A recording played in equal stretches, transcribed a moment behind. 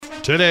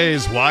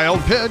Today's Wild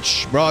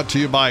Pitch brought to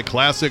you by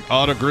Classic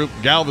Auto Group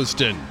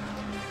Galveston.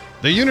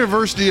 The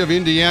University of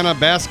Indiana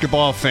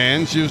basketball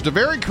fans used a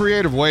very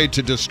creative way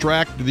to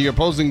distract the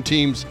opposing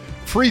team's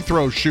free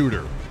throw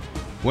shooter.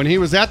 When he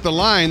was at the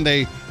line,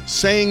 they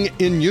sang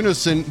in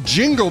unison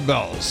Jingle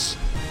Bells.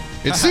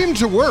 It seemed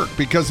to work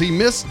because he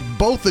missed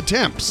both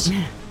attempts.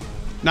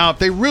 Now, if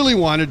they really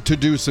wanted to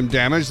do some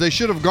damage, they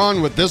should have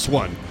gone with this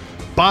one,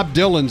 Bob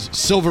Dylan's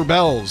Silver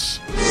Bells.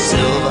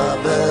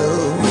 Silver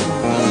bells,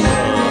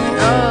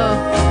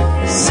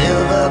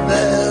 silver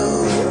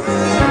bells,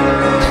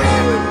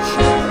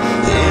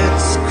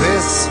 it's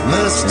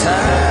Christmas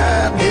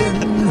time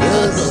in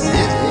the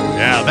city.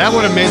 Yeah, that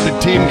would have made the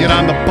team get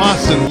on the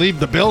bus and leave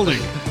the building.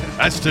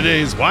 That's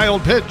today's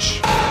Wild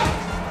Pitch.